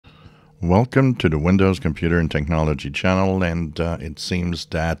Welcome to the Windows Computer and Technology channel, and it seems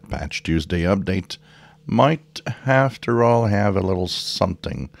that Patch Tuesday update might, after all, have a little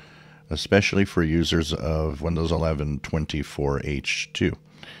something, especially for users of Windows 11 24H2.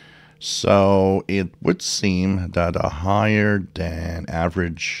 So it would seem that a higher than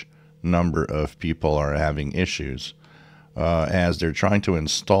average number of people are having issues as they're trying to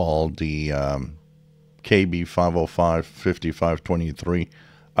install the KB5055523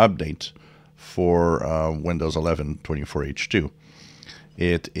 update for Windows 11 24H2.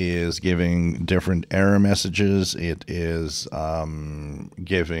 It is giving different error messages. It is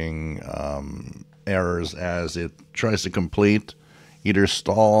giving errors as it tries to complete, either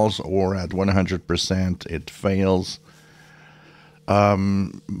stalls or at 100% it fails.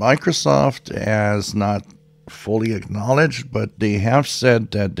 Microsoft has not fully acknowledged, but they have said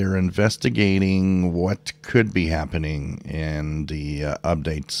that they're investigating what could be happening in the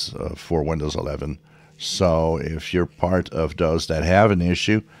updates for Windows 11. So if you're part of those that have an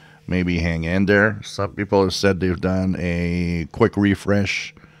issue, maybe hang in there. Some people have said they've done a quick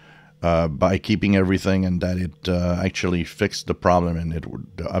refresh by keeping everything, and that it actually fixed the problem and the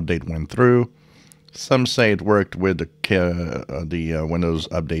update went through. Some say it worked with the Windows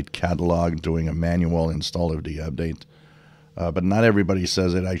Update catalog, doing a manual install of the update. But not everybody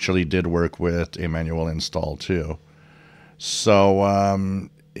says it actually did work with a manual install too. So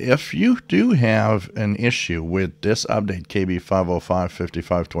if you do have an issue with this update,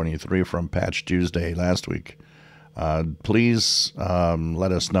 KB5055523 from Patch Tuesday last week, please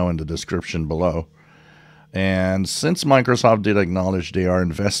let us know in the description below. And since Microsoft did acknowledge they are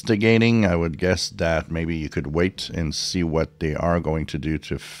investigating, I would guess that maybe you could wait and see what they are going to do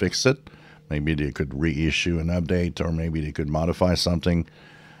to fix it. Maybe they could reissue an update, or maybe they could modify something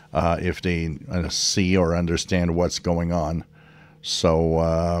if they see or understand what's going on. So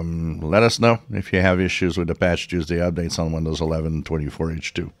let us know if you have issues with the Patch Tuesday updates on Windows 11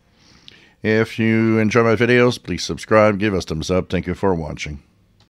 24H2. If you enjoy my videos, please subscribe, give us thumbs up. Thank you for watching.